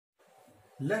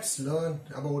Let's learn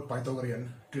about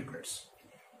Pythagorean triplets.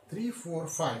 3, 4,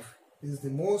 5 is the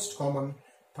most common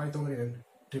Pythagorean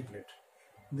triplet.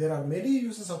 There are many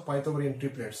uses of Pythagorean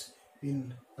triplets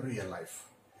in real life.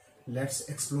 Let's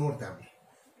explore them.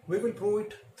 We will prove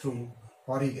it through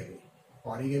origami.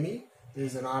 Origami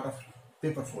is an art of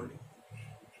paper folding.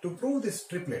 To prove this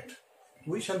triplet,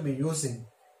 we shall be using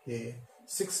a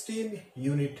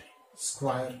 16-unit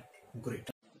square grid.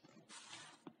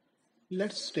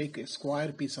 Let's take a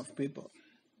square piece of paper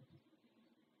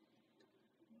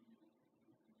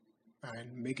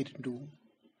and make it into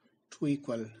two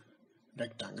equal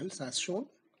rectangles as shown,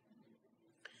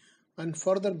 and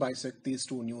further bisect these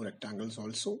two new rectangles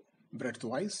also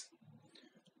breadthwise.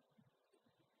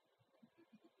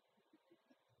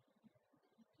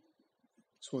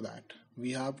 So that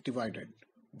we have divided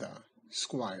the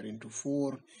square into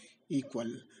four equal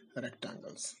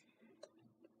rectangles.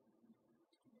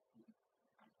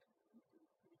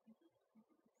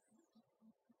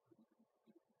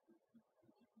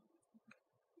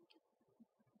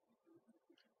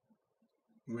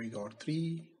 We got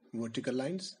three vertical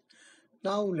lines.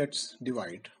 Now let's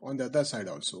divide on the other side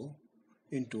also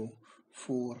into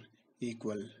four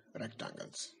equal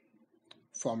rectangles,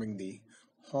 forming the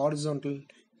horizontal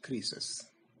creases.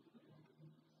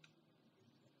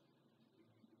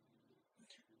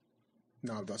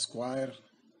 Now the square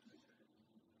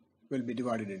will be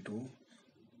divided into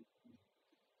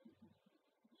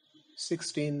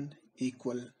 16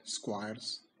 equal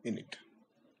squares in it.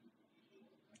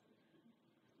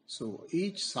 So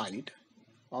each side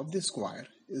of the square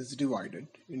is divided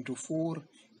into four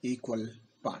equal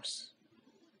parts.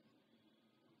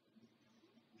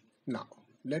 Now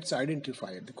let's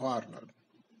identify the corner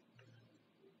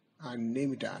and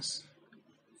name it as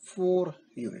 4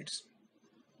 units.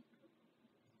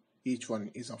 Each one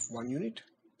is of 1 unit,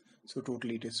 so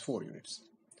totally it is 4 units.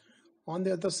 On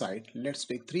the other side, let's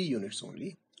take 3 units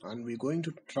only, and we're going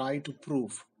to try to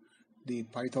prove the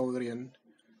Pythagorean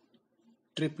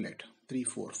triplet 3,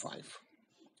 4, 5.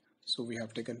 So we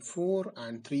have taken 4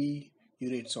 and 3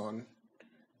 units on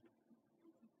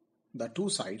the two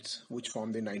sides which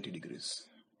form the 90 degrees.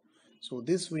 So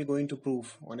this we're going to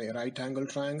prove on a right angle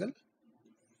triangle.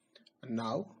 And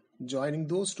now joining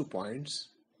those 2 points,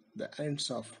 the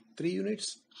ends of 3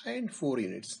 units and 4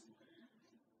 units,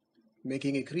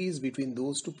 making a crease between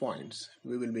those 2 points,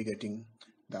 we will be getting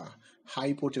the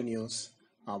hypotenuse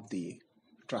of the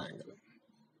triangle.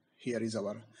 Here is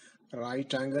our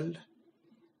right angled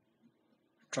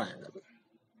triangle,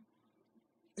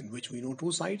 in which we know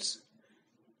 2 sides,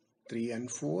 3 and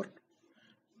 4.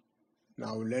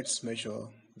 Now let's measure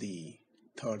the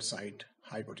third side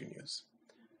hypotenuse.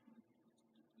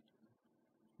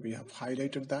 We have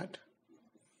highlighted that,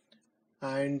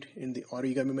 and in the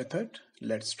origami method,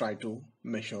 let's try to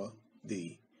measure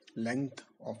the length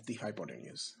of the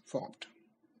hypotenuse formed.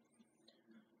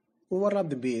 Overlap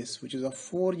the base, which is of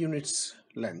 4 units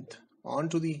length,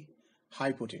 onto the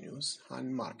hypotenuse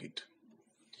and mark it.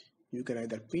 You can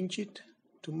either pinch it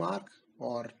to mark,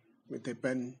 or with a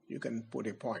pen you can put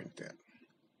a point there.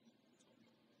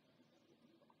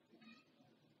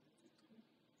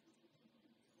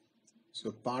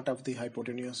 So part of the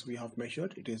hypotenuse we have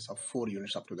measured, it is of 4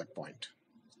 units up to that point.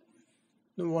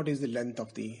 Now what is the length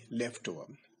of the leftover?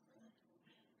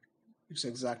 It's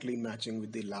exactly matching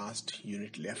with the last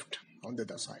unit left on the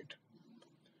other side.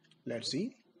 Let's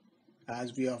see.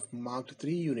 As we have marked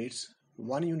 3 units,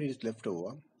 1 unit is left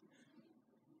over.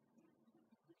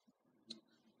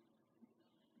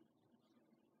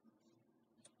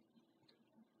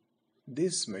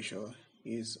 This measure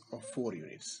is of 4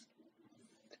 units.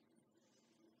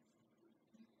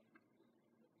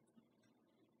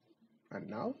 And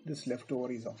now this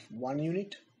leftover is of 1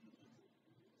 unit.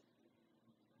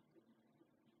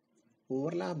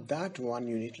 Overlap that 1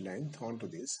 unit length onto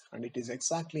this, and it is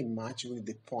exactly matching with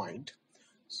the point.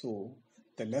 So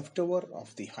the leftover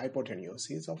of the hypotenuse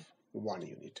is of 1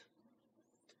 unit,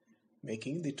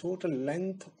 making the total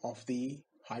length of the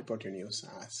hypotenuse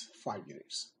as 5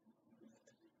 units.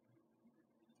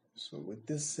 So with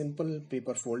this simple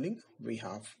paper folding, we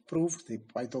have proved the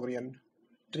Pythagorean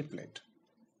triplet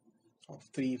of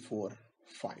 3, 4,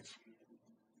 5.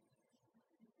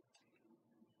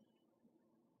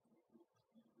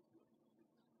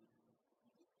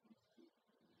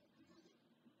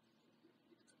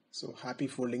 So happy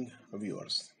folding,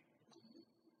 viewers.